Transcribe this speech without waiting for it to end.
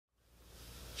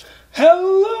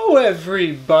Hello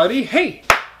everybody! Hey,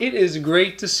 it is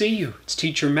great to see you. It's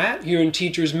Teacher Matt here in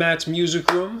Teacher's Matt's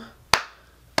Music Room.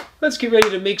 Let's get ready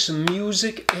to make some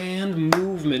music and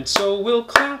movement. So we'll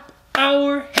clap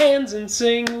our hands and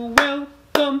sing,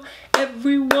 welcome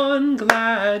everyone,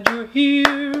 glad you're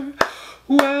here.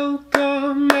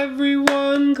 Welcome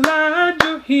everyone, glad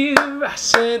you're here. I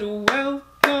said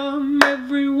welcome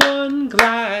everyone,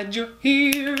 glad you're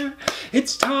here.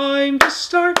 It's time to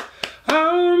start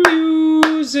our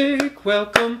music.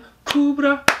 Welcome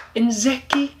Kubra and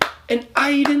Zeki and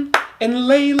Aiden and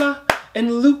Layla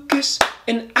and Lucas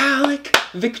and Alec,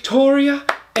 Victoria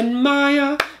and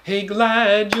Maya. Hey,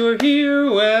 glad you're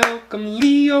here. Welcome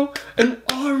Leo and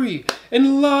Ari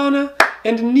and Lana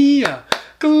and Nia.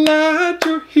 Glad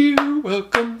you're here.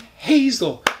 Welcome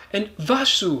Hazel and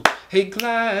Vasu. Hey,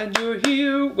 glad you're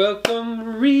here.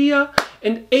 Welcome Ria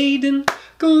and Aiden.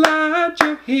 Glad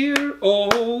you're here.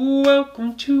 Oh,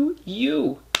 welcome to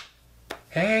you.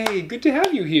 Hey, good to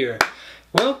have you here.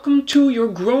 Welcome to your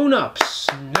grown-ups.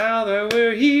 Now that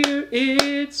we're here,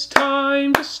 it's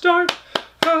time to start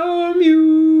our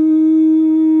music.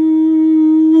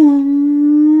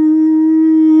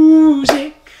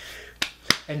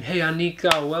 And hey,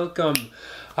 Anika, welcome.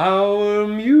 Our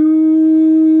music.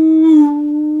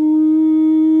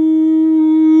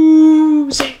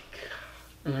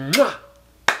 Mwah.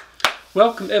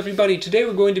 Welcome everybody. Today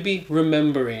we're going to be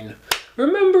remembering.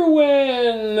 Remember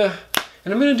when?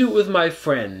 And I'm going to do it with my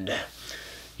friend.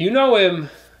 You know him.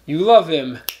 You love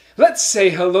him. Let's say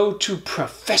hello to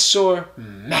Professor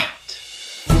Matt.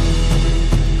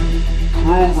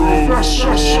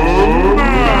 Professor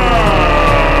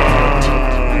Matt!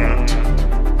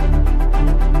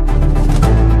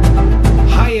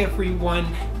 Hi everyone.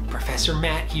 Professor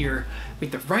Matt here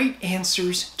with the right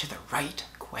answers to the right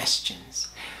questions.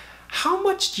 How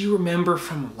much do you remember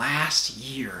from last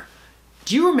year?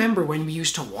 Do you remember when we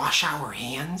used to wash our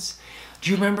hands?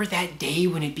 Do you remember that day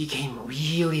when it became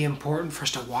really important for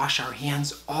us to wash our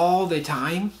hands all the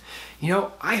time? You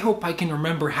know, I hope I can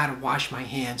remember how to wash my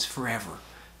hands forever.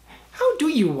 How do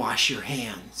you wash your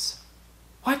hands?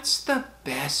 What's the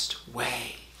best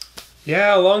way?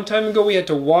 Yeah, a long time ago we had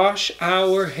to wash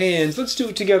our hands. Let's do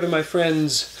it together, my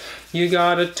friends. You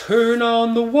gotta turn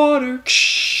on the water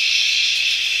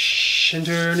and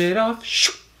turn it off.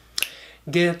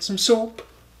 Get some soap.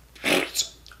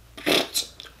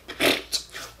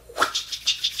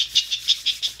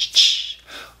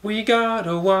 We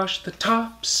gotta wash the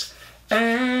tops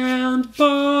and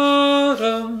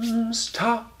bottoms,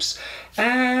 tops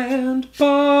and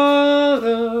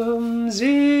bottoms,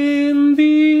 in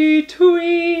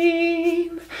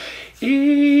between.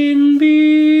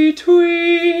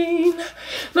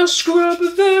 Now scrub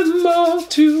them all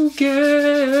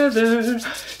together,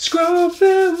 scrub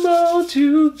them all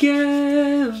together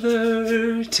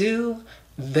till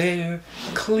they're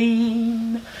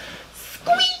clean.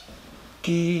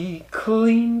 Squeaky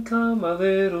clean, come a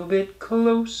little bit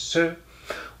closer.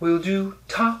 We'll do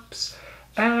tops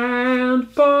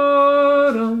and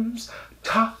bottoms,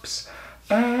 tops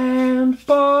and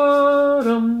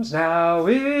bottoms. Now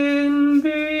in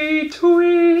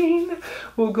between,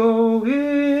 we'll go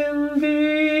in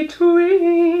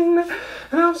between.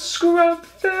 Now scrub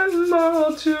them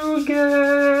all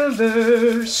together,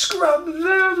 scrub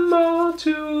them all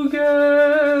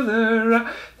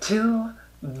together till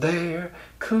they're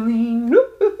clean.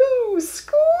 Ooh,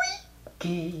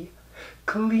 squeaky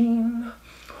clean.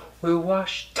 We'll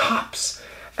wash tops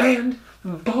and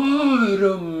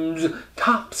bottoms,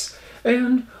 tops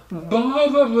and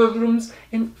bottoms,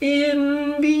 and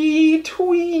in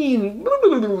between,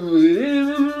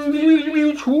 in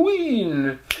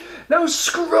between. Now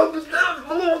scrub them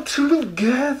all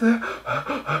together,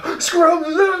 scrub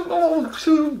them all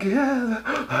together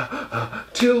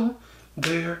till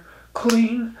they're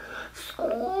clean.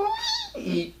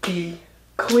 Squeaky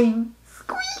clean,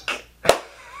 squeak.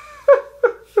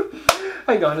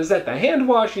 Hang on, is that the hand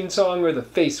washing song or the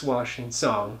face washing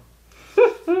song?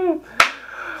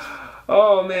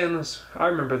 Oh man, I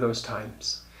remember those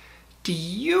times. Do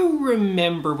you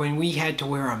remember when we had to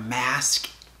wear a mask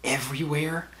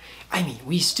everywhere? I mean,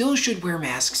 we still should wear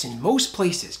masks in most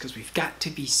places because we've got to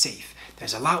be safe.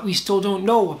 There's a lot we still don't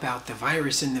know about the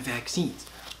virus and the vaccines.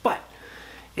 But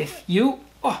if you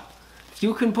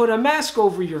can put a mask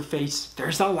over your face,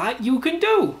 there's a lot you can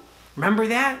do. Remember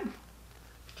that?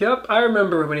 Yep, I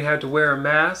remember when you had to wear a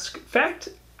mask. In fact,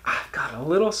 I've got a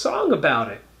little song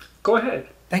about it. Go ahead.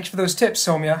 Thanks for those tips,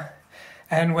 Somya.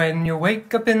 And when you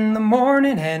wake up in the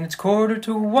morning and it's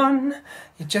 1:45,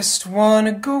 you just want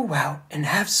to go out and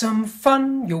have some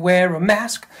fun. You wear a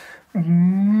mask.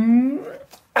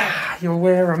 you'll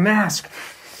wear a mask.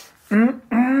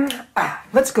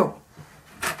 Let's go.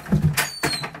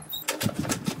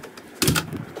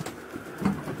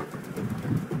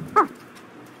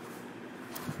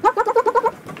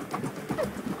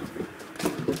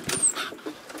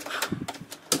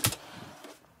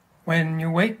 When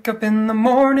you wake up in the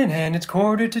morning and it's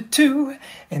 1:45,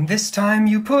 and this time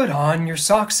you put on your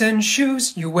socks and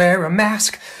shoes, you wear a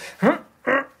mask.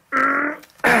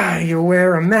 You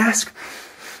wear a mask.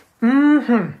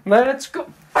 Let's go.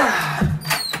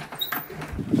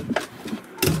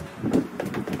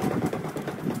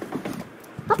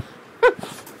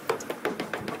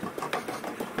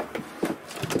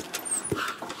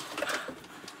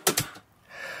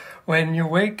 When you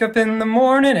wake up in the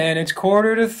morning and it's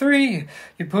 2:45,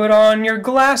 you put on your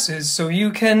glasses so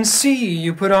you can see.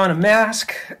 You put on a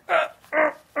mask.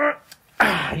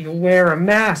 You wear a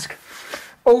mask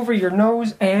over your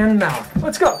nose and mouth.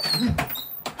 Let's go.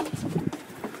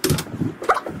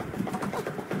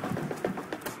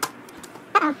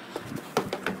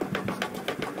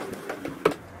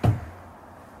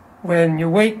 When you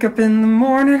wake up in the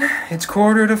morning, it's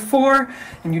 4:45,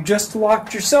 and you just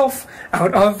locked yourself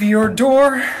out of your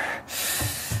door.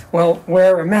 Well,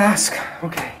 wear a mask.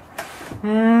 Okay.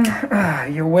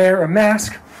 You wear a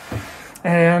mask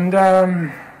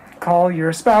and call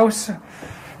your spouse.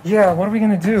 Yeah, what are we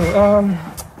gonna do?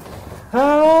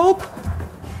 Help!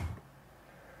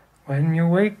 When you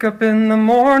wake up in the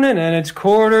morning and it's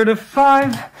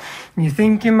 4:45, you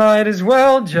think you might as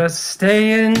well just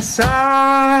stay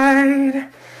inside.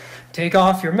 Take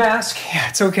off your mask. Yeah,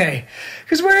 it's okay,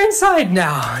 because we're inside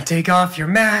now. Take off your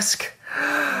mask.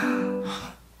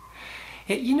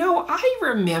 You know, I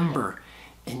remember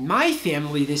in my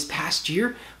family this past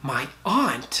year, my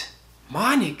aunt,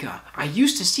 Monica, I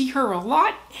used to see her a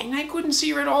lot, and I couldn't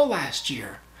see her at all last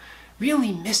year.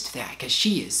 Really missed that, because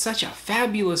she is such a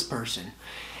fabulous person.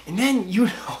 And then, you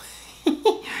know,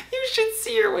 you should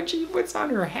see her when she puts on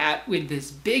her hat with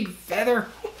this big feather.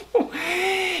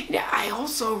 Now, I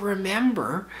also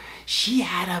remember she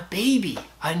had a baby,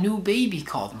 a new baby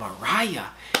called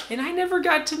Mariah. And I never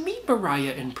got to meet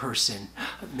Mariah in person.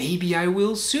 Maybe I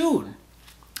will soon.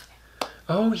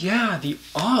 Oh yeah, the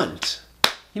aunt.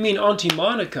 You mean Auntie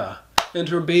Monica and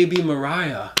her baby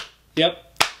Mariah. Yep.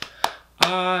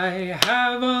 I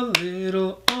have a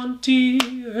little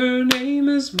auntie, her name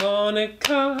is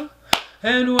Monica.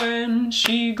 And when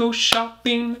she goes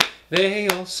shopping, they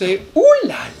all say, ooh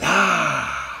la la.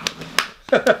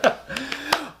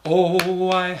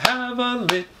 Oh, I have a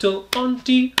little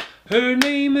auntie, her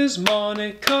name is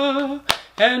Monica.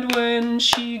 And when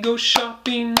she goes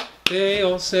shopping, they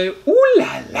all say, ooh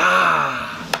la la.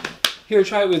 Here,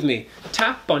 try it with me.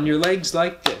 Tap on your legs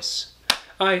like this.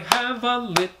 I have a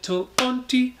little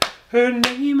auntie, her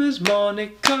name is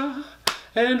Monica.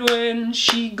 And when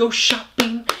she goes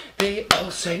shopping, they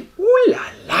all say, ooh la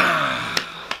la.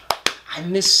 I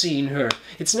miss seeing her.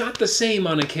 It's not the same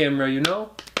on a camera, you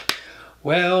know.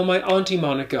 Well, my Auntie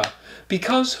Monica,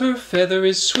 because her feather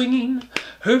is swinging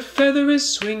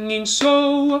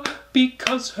so.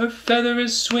 Because her feather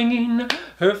is swinging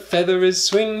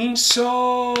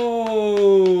so.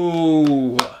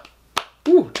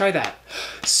 Ooh, try that.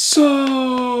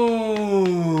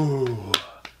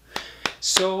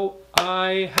 So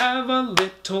I have a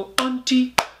little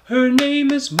auntie, her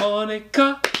name is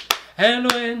Monica.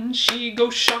 And when she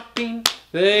goes shopping,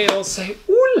 they all say,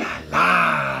 ooh la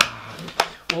la.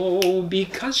 Oh,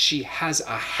 because she has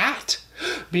a hat.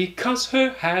 Because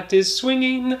her hat is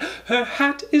swinging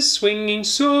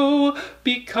so.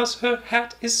 Because her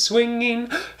hat is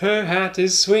swinging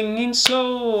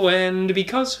so. And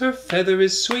because her feather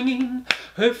is swinging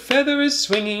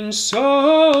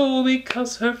so.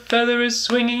 Because her feather is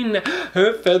swinging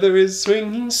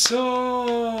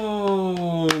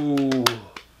so.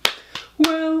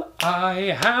 Well,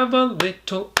 I have a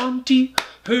little auntie,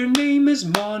 her name is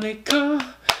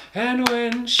Monica. And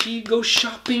when she goes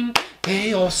shopping,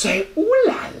 they all say, ooh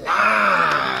la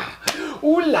la,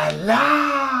 ooh la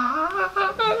la.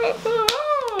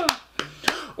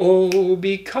 Oh,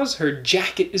 because her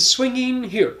jacket is swinging.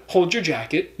 Here, hold your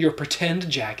jacket, your pretend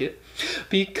jacket.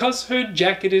 Because her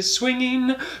jacket is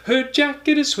swinging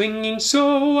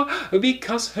so.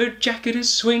 Because her jacket is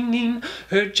swinging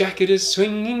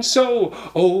so.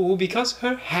 Oh, because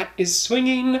her hat is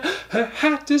swinging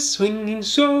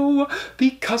so.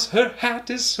 Because her hat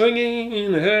is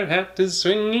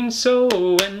swinging so.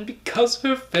 And because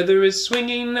her feather is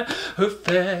swinging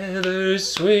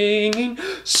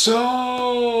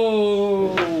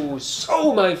so.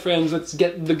 So, my friends, let's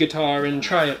get the guitar and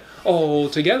try it all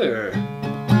together.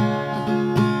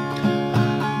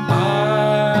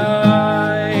 I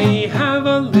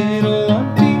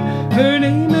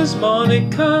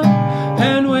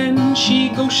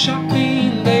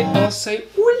shopping, they all say,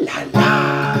 ooh la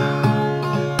la,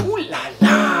 ooh la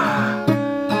la.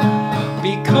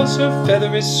 Because her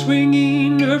feather is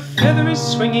swinging, her feather is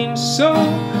swinging so.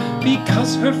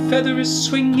 Because her feather is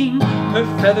swinging, her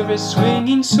feather is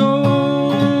swinging so.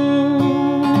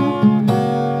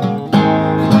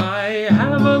 I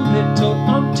have a little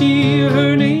auntie,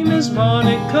 her name is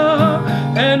Monica,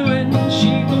 and when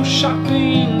she goes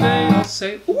shopping, they all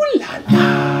say, ooh la la.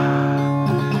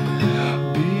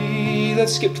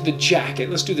 Let's skip to the jacket.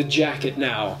 Let's do the jacket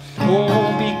now.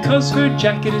 Oh, because her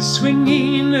jacket is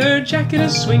swinging, her jacket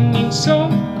is swinging so.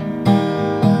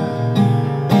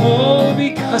 Oh,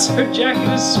 because her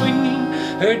jacket is swinging,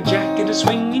 her jacket is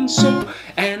swinging so.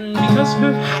 And because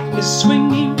her hat is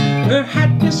swinging, her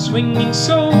hat is swinging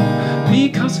so.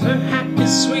 Because her hat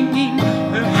is swinging,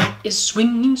 her hat is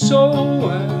swinging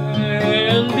so.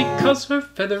 And because her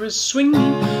feather is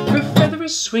swinging, her feather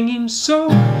is swinging so.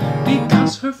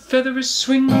 Because her feather is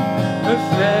swinging, her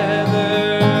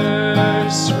feather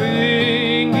is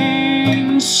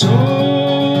swinging so.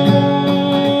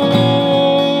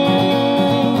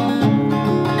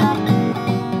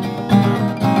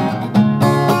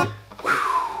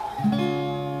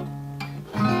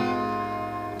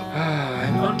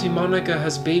 And Auntie Monica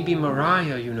has baby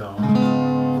Mariah, you know.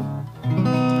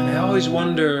 And I always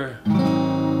wonder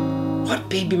what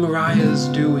baby Mariah is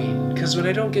doing, because when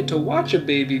I don't get to watch a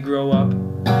baby grow up,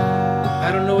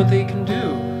 I don't know what they can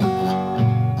do.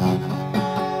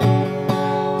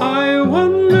 I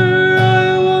wonder,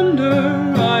 I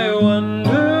wonder, I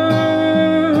wonder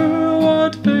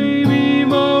what baby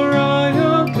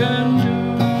Mariah can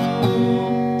do.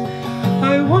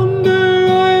 I wonder,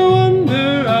 I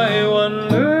wonder, I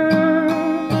wonder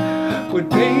what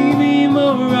baby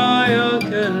Mariah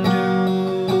can do.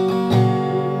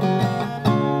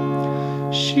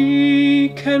 She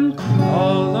can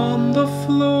crawl on the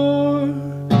floor,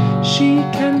 she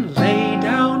can lay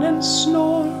down and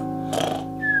snore,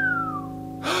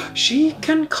 she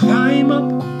can climb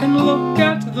up and look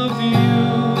at the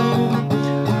view.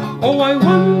 Oh, I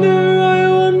wonder, I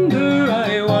wonder,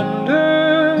 I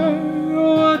wonder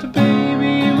what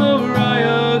baby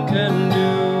Mariah can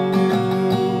do.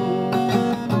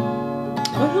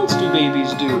 What else do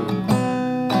babies do?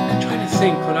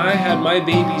 Think when I had my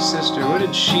baby sister, what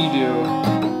did she do?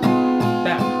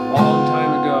 That long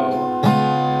time ago.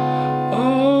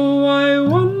 Oh, I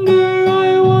wonder,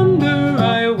 I wonder,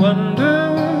 I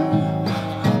wonder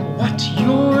what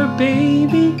your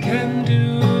baby can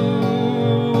do.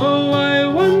 Oh, I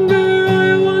wonder,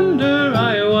 I wonder,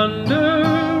 I wonder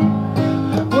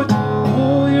what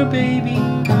all your baby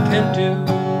can do.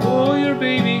 All your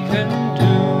baby can do.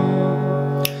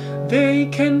 They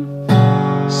can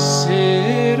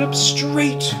sit up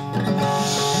straight.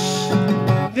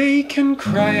 They can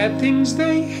cry at things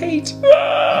they hate.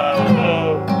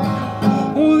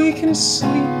 Oh, they can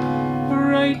sleep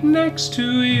right next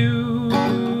to you.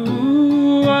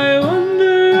 I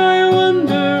wonder, I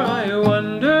wonder, I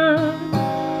wonder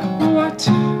what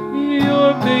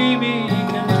your baby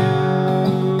can do.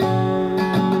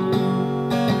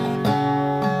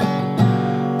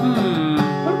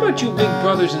 What about you big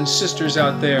brothers and sisters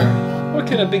out there? What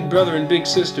can a big brother and big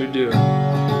sister do?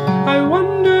 I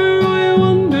wonder, I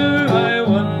wonder, I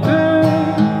wonder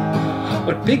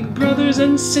what big brothers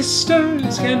and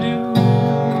sisters can do.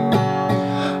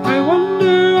 I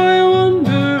wonder, I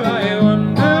wonder, I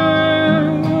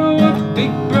wonder what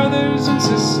big brothers and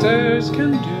sisters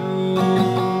can do.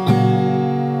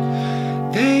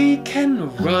 They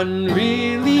can run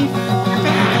really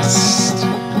fast.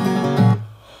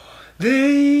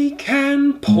 They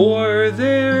can pour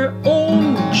their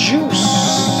own juice.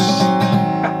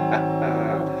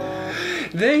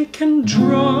 They can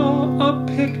draw a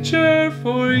picture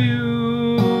for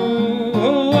you.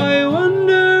 Oh, I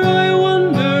wonder, I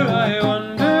wonder, I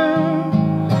wonder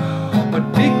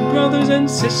what big brothers and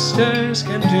sisters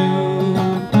can do.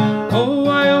 Oh,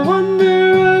 I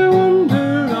wonder, I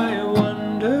wonder, I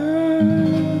wonder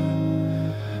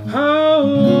how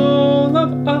all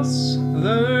of us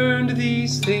learned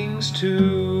these things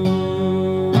too.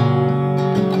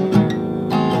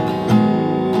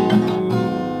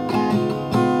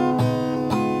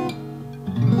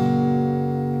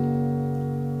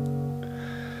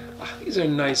 These are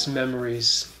nice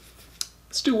memories.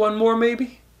 Let's do one more,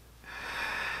 maybe?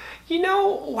 You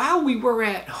know, while we were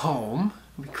at home,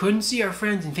 we couldn't see our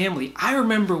friends and family. I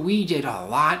remember we did a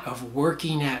lot of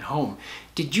working at home.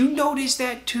 Did you notice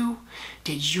that too?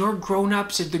 Did your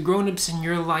grown-ups or the grown-ups in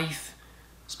your life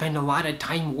spend a lot of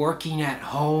time working at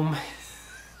home?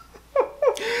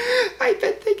 I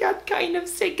bet they got kind of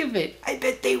sick of it. I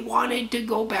bet they wanted to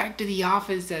go back to the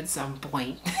office at some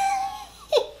point.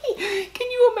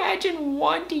 Can you imagine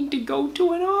wanting to go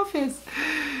to an office?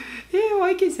 Yeah, well,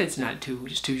 I guess that's not too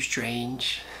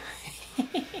strange.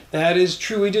 That is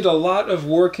true. We did a lot of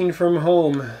working from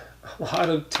home. A lot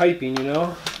of typing, you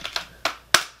know.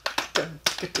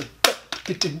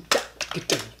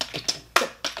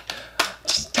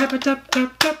 Just tap a tap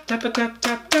tap tap tap a tap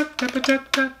tap tap tap a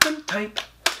tap tap and type.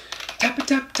 Tap a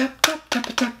tap tap tap tap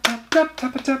a tap tap tap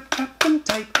tap a tap tap and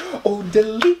type. Oh,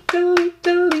 delete delete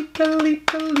delete delete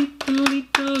delete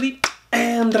delete delete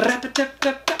and rap a tap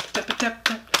tap tap tap a tap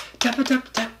tap tap a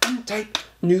tap tap and type.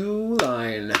 New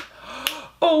line.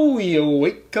 Oh, you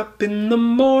wake up in the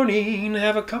morning,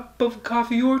 have a cup of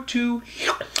coffee or two,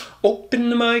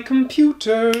 open my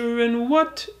computer, and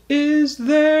what is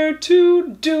there to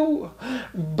do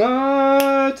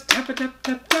but tap a tap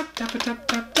tap tap tap a tap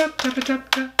tap tap tap a tap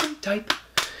tap and type.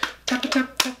 Tap a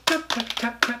tap tap tap tap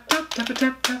tap tap tap tap a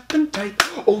tap tap and type.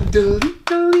 Oh, delete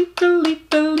delete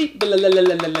delete delete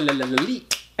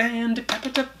delete and tap a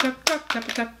tap tap tap tap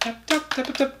a tap tap tap tap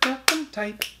a tap tap and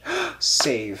type.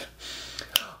 Save.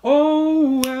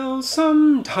 Oh, well,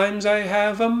 sometimes I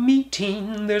have a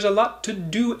meeting, there's a lot to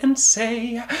do and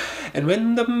say, and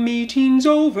when the meeting's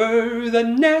over, the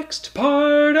next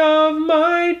part of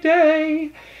my day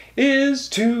is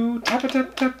to tap a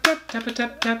tap tap tap tap a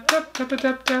tap tap tap tap a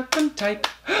tap tap and type.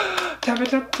 Tap a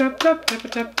tap tap tap tap a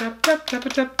tap tap tap tap a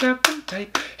tap tap and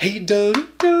type. Hey,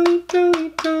 delete delete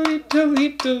delete delete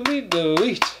delete delete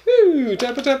delete. Woo!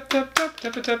 Tap a tap tap tap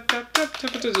tap a tap tap tap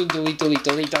tap a delete delete delete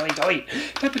delete delete.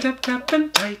 Tap a tap tap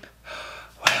and type.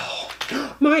 Well,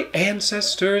 my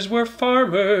ancestors were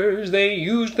farmers, they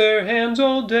used their hands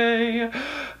all day.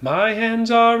 My hands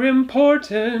are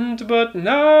important, but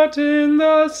not in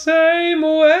the same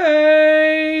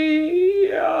way.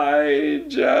 I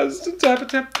just tap a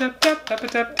tap tap tap tap a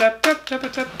tap tap tap tap a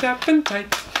tap tap and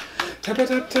type. Tap a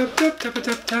tap tap tap tap a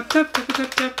tap tap tap tap a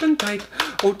tap tap and type.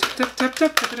 Oh, tap tap tap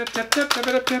tap tap a tap tap tap tap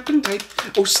a tap tap and type.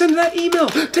 Oh, send that email.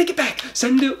 Take it back.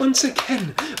 Send it once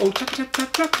again. Oh, tap tap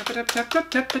tap tap tap a tap tap tap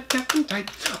tap a tap and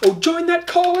type. Oh, join that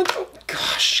call and oh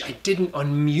gosh, I didn't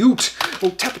unmute.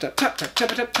 Oh, tap a tap tap tap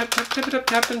tap a tap tap tap tap a tap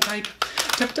tap and type.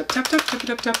 Tap tap tap tap tap a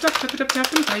tap tap tap tap a tap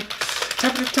tap and type.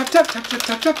 Tap tap tap tap tap tap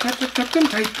tap tap tap tap tap and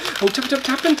type. Oh, tap tap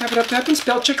tap and tap it up tap and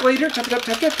spell check later. Tap tap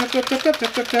tap tap tap tap tap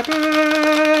tap tap tap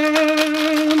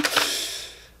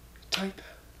type.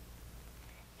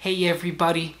 Hey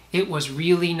everybody, it was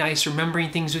really nice remembering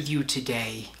things with you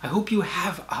today. I hope you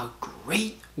have a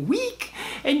great week,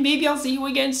 and maybe I'll see you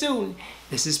again soon.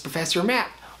 This is Professor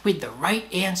Matt with the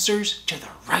right answers to the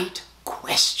right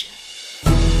question.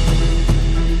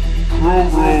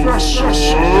 Professor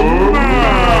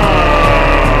Matt!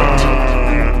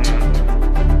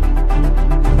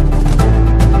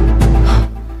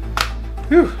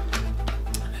 Whew.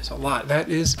 That's a lot. That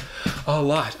is a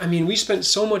lot. I mean, we spent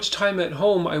so much time at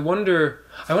home. I wonder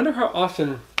how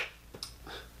often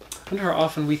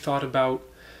we thought about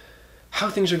how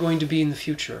things are going to be in the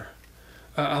future.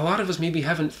 A lot of us maybe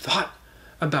haven't thought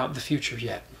about the future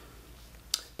yet.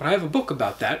 But I have a book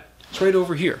about that. It's right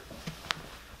over here.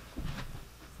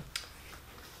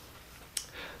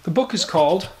 The book is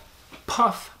called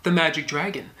Puff the Magic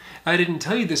Dragon. I didn't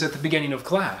tell you this at the beginning of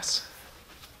class.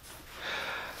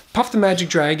 Puff the Magic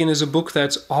Dragon is a book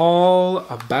that's all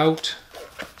about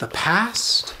the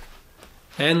past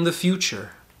and the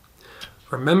future.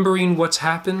 Remembering what's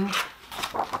happened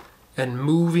and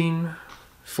moving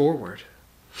forward.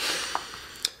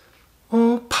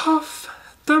 Oh, Puff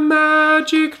the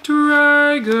Magic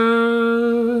Dragon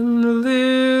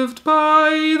lived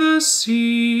by the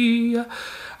sea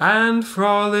and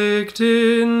frolicked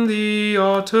in the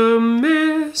autumn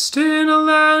mist in a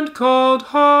land called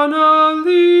Honolulu.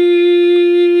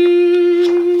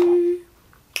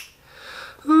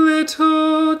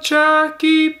 Little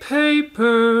Jackie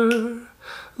Paper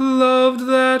loved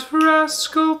that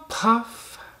rascal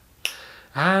Puff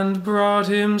and brought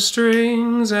him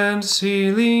strings and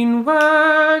sealing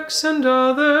wax and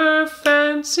other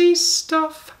fancy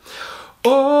stuff.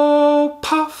 Oh,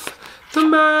 Puff the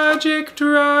Magic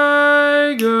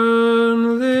Dragon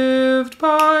lived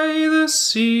by the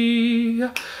sea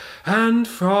and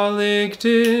frolicked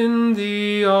in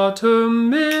the autumn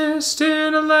mist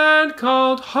in a land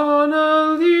called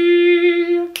Honolulu.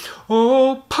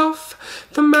 Oh, Puff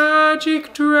the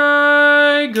Magic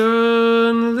Dragon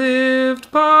lived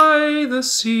by the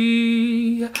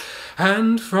sea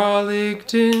and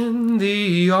frolicked in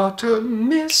the autumn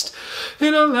mist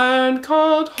in a land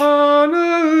called Honolulu.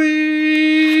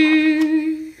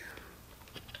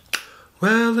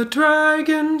 Well, a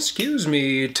dragon,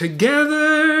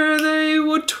 together they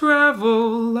would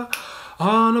travel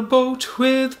on a boat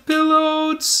with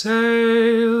billowed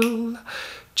sail.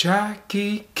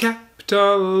 Jackie kept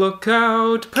a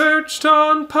lookout, perched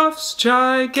on Puff's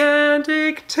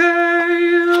gigantic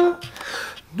tail.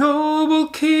 Noble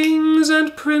kings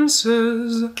and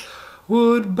princes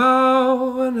would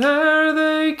bow whene'er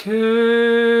they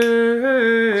came.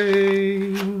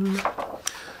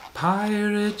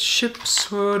 Pirate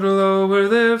ships would lower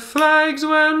their flags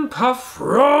when Puff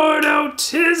roared out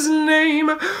his name.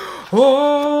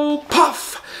 Oh,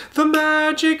 Puff, the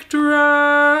magic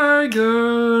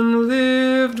dragon,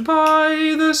 lived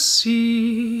by the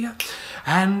sea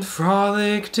and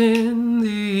frolicked in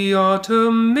the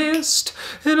autumn mist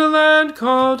in a land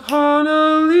called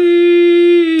Honolulu.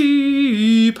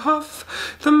 Puff,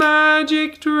 the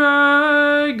magic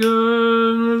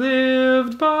dragon,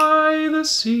 lived by the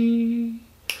sea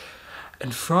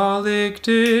and frolicked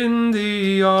in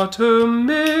the autumn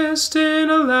mist in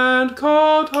a land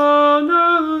called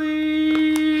Honolulu.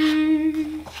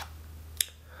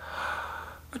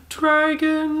 A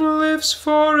dragon lives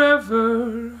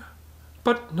forever,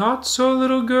 but not so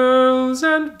little girls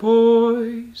and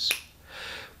boys.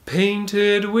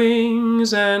 Painted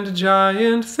wings and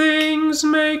giant things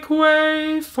make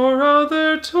way for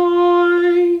other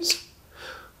toys.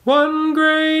 One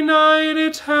gray night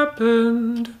it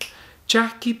happened,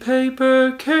 Jackie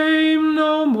Paper came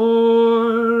no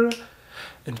more,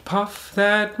 and Puff,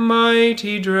 that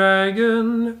mighty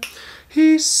dragon,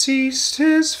 he ceased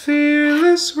his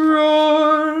fearless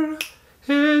roar.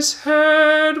 His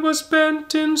head was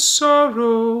bent in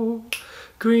sorrow,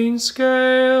 green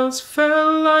scales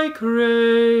fell like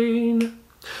rain.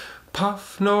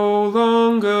 Puff no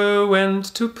longer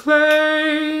went to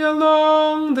play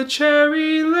along the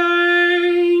cherry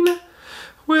lane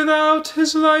without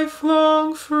his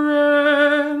lifelong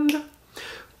friend.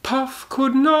 Puff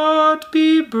could not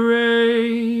be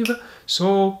brave,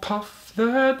 so Puff,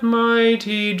 that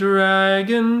mighty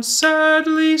dragon,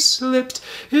 sadly slipped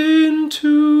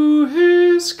into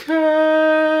his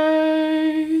cave.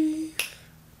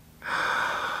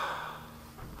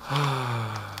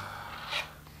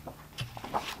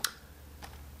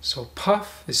 So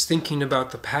Puff is thinking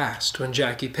about the past when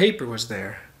Jackie Paper was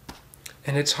there.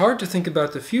 And it's hard to think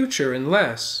about the future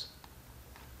unless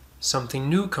something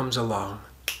new comes along,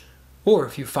 or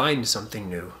if you find something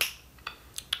new.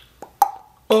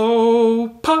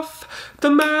 Oh, Puff,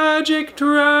 the magic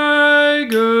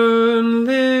dragon,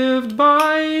 lived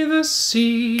by the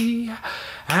sea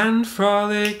and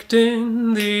frolicked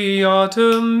in the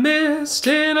autumn mist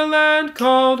in a land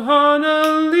called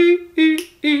Honolulu.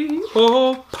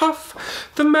 Oh,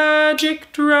 Puff, the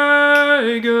magic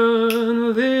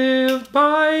dragon, lived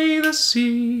by the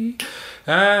sea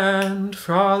and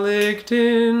frolicked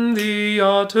in the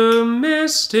autumn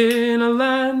mist in a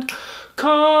land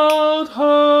called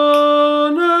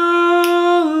Honolulu.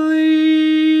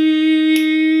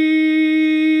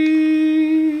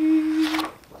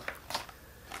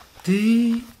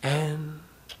 The end.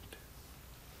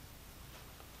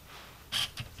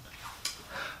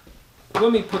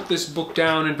 Let me put this book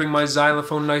down and bring my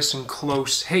xylophone nice and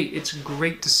close. Hey, it's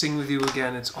great to sing with you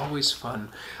again. It's always fun.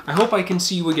 I hope I can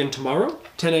see you again tomorrow,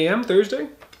 10 a.m. Thursday.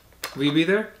 Will you be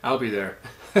there? I'll be there.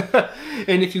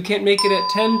 And if you can't make it at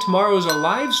 10, tomorrow's a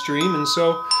live stream, and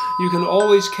so you can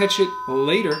always catch it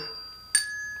later.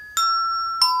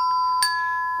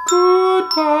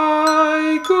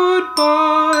 Goodbye,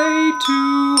 goodbye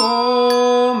to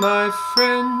all my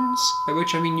friends. By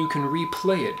which I mean you can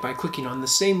replay it by clicking on the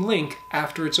same link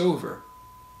after it's over.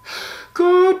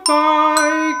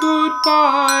 Goodbye,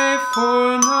 goodbye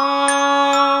for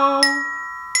now.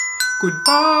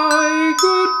 Goodbye,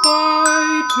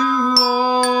 goodbye to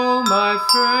all my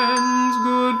friends.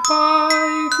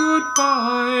 Goodbye,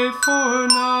 goodbye for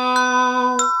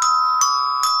now.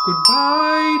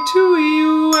 Goodbye to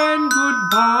you and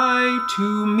goodbye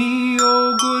to me.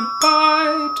 Oh,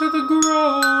 goodbye to the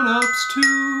grown-ups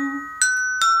too.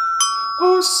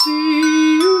 Oh,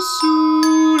 see you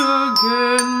soon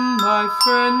again, my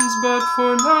friends. But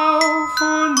for now,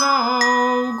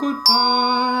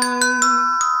 goodbye.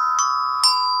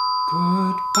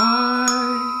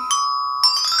 Goodbye.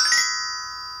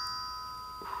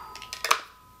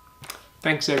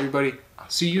 Thanks, everybody. I'll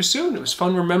see you soon. It was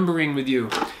fun remembering with you.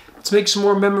 Let's make some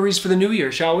more memories for the new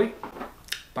year, shall we?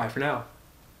 Bye for now.